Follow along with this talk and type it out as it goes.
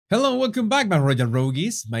Hello, welcome back, my Royal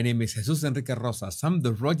Rogues. My name is Jesus Enrique Rosas. I'm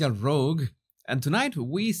the Royal Rogue, and tonight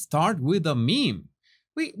we start with a meme.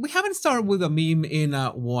 We haven't started with a meme in a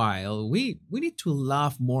while. We need to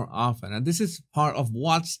laugh more often, and this is part of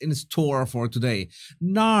what's in store for today.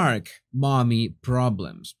 Narc mommy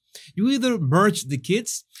problems. You either merge the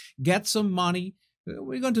kids, get some money.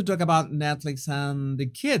 We're going to talk about Netflix and the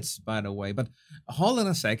kids, by the way, but hold on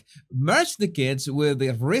a sec. Merge the kids with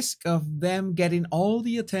the risk of them getting all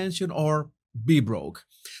the attention or be broke.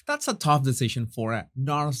 That's a tough decision for a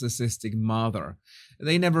narcissistic mother.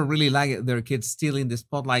 They never really like their kids stealing the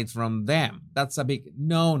spotlight from them. That's a big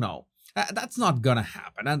no-no. That's not gonna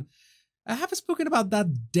happen. And I have spoken about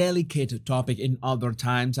that delicate topic in other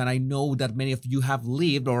times, and I know that many of you have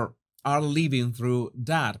lived or are living through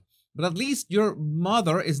that. But at least your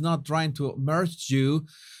mother is not trying to merge you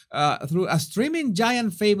through a streaming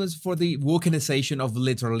giant famous for the wokenization of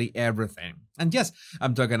literally everything. And yes,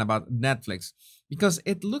 I'm talking about Netflix, because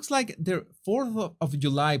it looks like their 4th of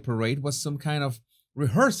July parade was some kind of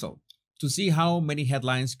rehearsal to see how many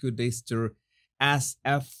headlines could they stir as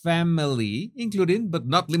a family, including but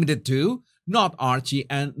not limited to not Archie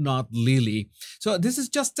and not Lili. So this is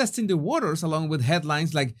just testing the waters, along with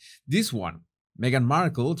headlines like this one. Meghan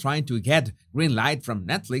Markle trying to get green light from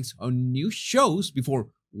Netflix on new shows before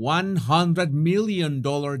 $100 million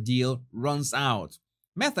deal runs out.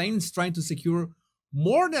 Methane is trying to secure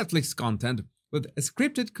more Netflix content with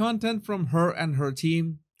scripted content from her and her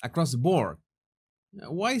team across the board.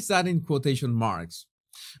 Why is that in quotation marks?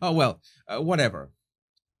 Oh, well, whatever.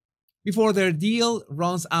 Before their deal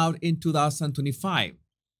runs out in 2025.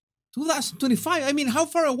 2025? I mean, how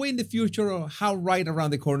far away in the future or how right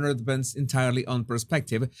around the corner depends entirely on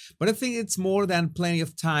perspective, but I think it's more than plenty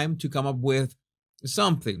of time to come up with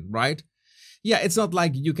something, right? Yeah, it's not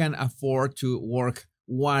like you can afford to work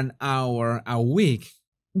 1 hour a week.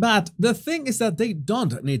 But the thing is that they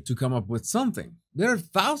don't need to come up with something. There are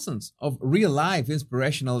thousands of real-life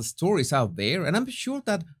inspirational stories out there, and I'm sure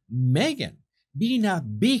that Meghan, being a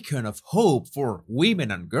beacon of hope for women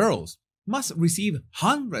and girls, must receive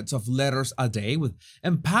hundreds of letters a day with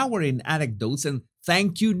empowering anecdotes and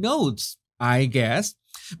thank you notes, I guess.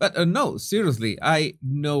 But no, seriously, I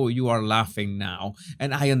know you are laughing now,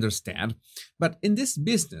 and I understand. But in this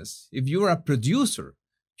business, if you're a producer,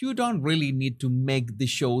 you don't really need to make the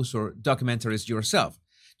shows or documentaries yourself.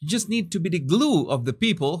 You just need to be the glue of the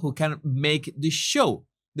people who can make the show.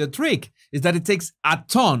 The trick is that it takes a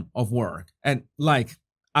ton of work, and like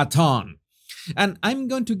a ton. And I'm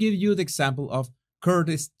going to give you the example of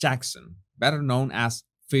Curtis Jackson, better known as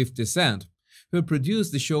 50 Cent, who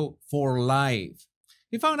produced the show For Life.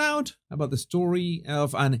 He found out about the story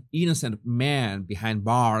of an innocent man behind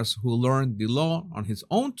bars who learned the law on his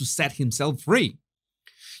own to set himself free.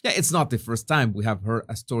 Yeah, it's not the first time we have heard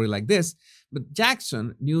a story like this, but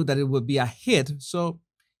Jackson knew that it would be a hit, so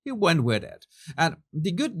he went with it. And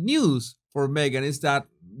the good news for Meghan is that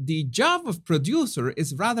the job of producer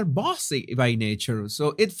is rather bossy by nature,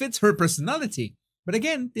 so it fits her personality. But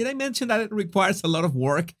again, did I mention that it requires a lot of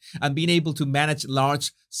work and being able to manage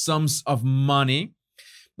large sums of money?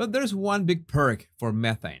 But there's one big perk for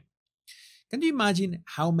Methane. Can you imagine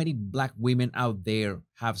how many black women out there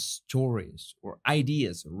have stories or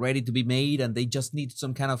ideas ready to be made and they just need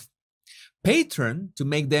some kind of patron to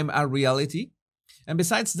make them a reality? And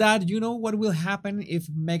besides that, you know what will happen if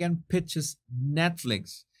Meghan pitches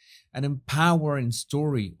Netflix an empowering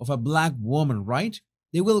story of a black woman, right?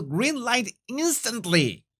 They will greenlight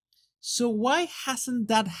instantly. So why hasn't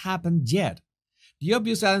that happened yet? The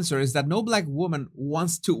obvious answer is that no black woman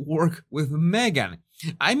wants to work with Meghan.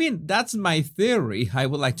 I mean, that's my theory. I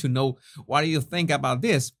would like to know what you think about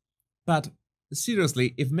this. But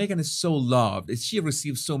seriously, if Meghan is so loved, if she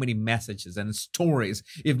receives so many messages and stories,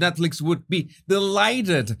 if Netflix would be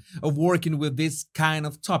delighted of working with this kind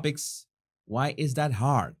of topics, why is that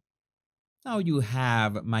hard? Now you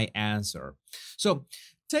have my answer. So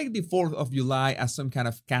take the 4th of July as some kind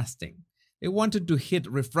of casting. They wanted to hit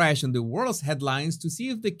refresh on the world's headlines to see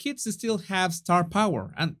if the kids still have star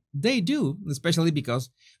power, and they do, especially because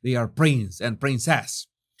they are prince and princess.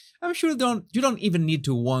 I'm sure you don't even need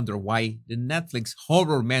to wonder why the Netflix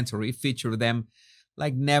horror-mentary featured them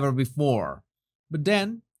like never before. But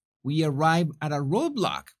then we arrive at a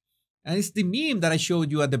roadblock, and it's the meme that I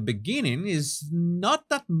showed you at the beginning is not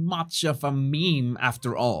that much of a meme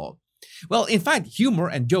after all. Well, in fact, humor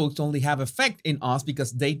and jokes only have effect in us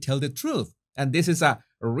because they tell the truth, and this is a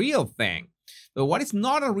real thing. But what is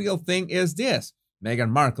not a real thing is this. Meghan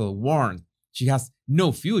Markle warned she has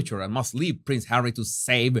no future and must leave Prince Harry to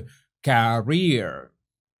save career.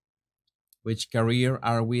 Which career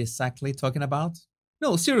are we exactly talking about?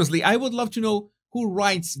 No, seriously, I would love to know who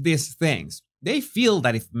writes these things. They feel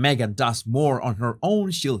that if Meghan does more on her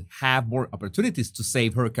own, she'll have more opportunities to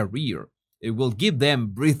save her career. It will give them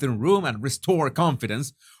breathing room and restore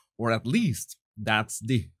confidence, or at least that's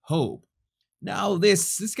the hope. Now,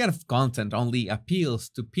 this kind of content only appeals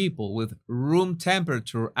to people with room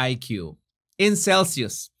temperature IQ in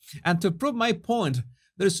Celsius. And to prove my point,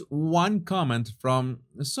 there's one comment from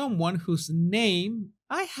someone whose name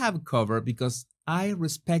I have covered because I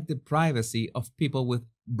respect the privacy of people with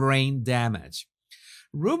brain damage.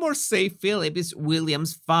 Rumors say Philip is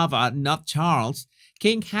William's father, not Charles.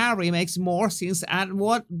 King Harry makes more sense and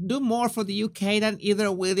would do more for the UK than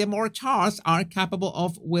either William or Charles are capable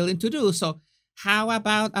of willing to do. So how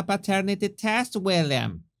about a paternity test,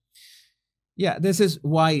 William? Yeah, this is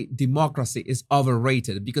why democracy is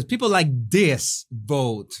overrated, because people like this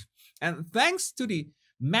vote. And thanks to the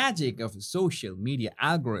magic of social media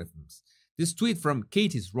algorithms, this tweet from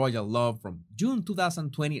Katie's Royal Love from June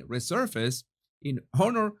 2020 resurfaced in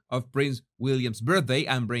honor of Prince William's birthday.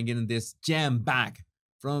 I'm bringing this gem back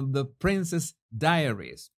from the Princess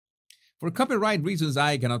Diaries. For copyright reasons,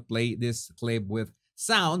 I cannot play this clip with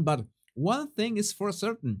sound, but one thing is for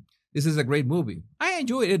certain. This is a great movie. I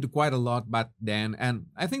enjoyed it quite a lot back then, and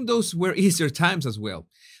I think those were easier times as well.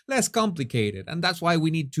 Less complicated, and that's why we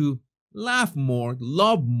need to laugh more,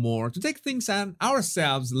 love more, to take things and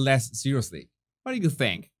ourselves less seriously. What do you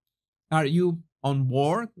think? Are you on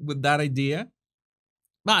board with that idea?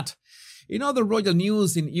 But in other royal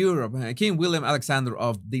news in Europe, King Willem Alexander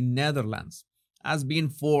of the Netherlands has been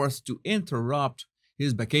forced to interrupt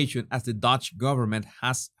his vacation as the Dutch government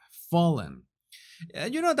has fallen.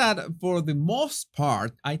 You know that for the most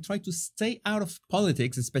part, I try to stay out of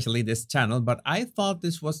politics, especially this channel, but I thought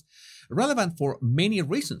this was relevant for many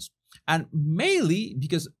reasons. And mainly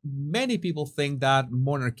because many people think that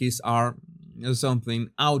monarchies are something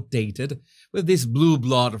outdated, with these blue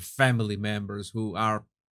blood family members who are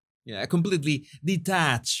completely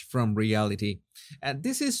detached from reality. And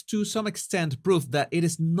this is to some extent proof that it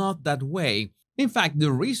is not that way. In fact,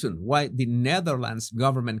 the reason why the Netherlands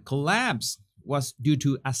government collapsed was due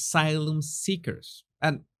to asylum seekers.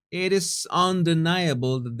 And it is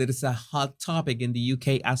undeniable that there is a hot topic in the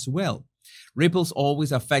UK as well. Ripples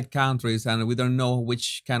always affect countries, and we don't know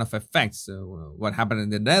which kind of effects, what happened in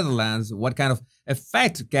the Netherlands, what kind of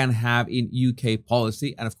effect can have in UK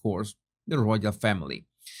policy, and of course, the royal family.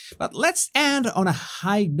 But let's end on a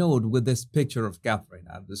high note with this picture of Catherine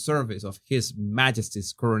at the service of His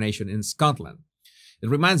Majesty's coronation in Scotland. It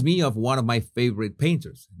reminds me of one of my favorite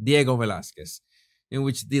painters, Diego Velázquez, in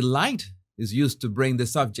which the light is used to bring the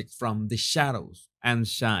subject from the shadows and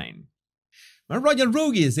shine. My Royal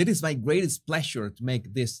Rogues, it is my greatest pleasure to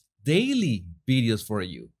make these daily videos for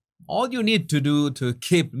you. All you need to do to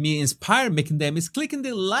keep me inspired making them is clicking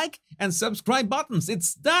the like and subscribe buttons.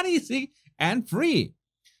 It's that easy and free.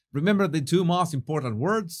 Remember the two most important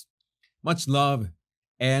words: much love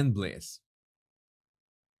and bliss.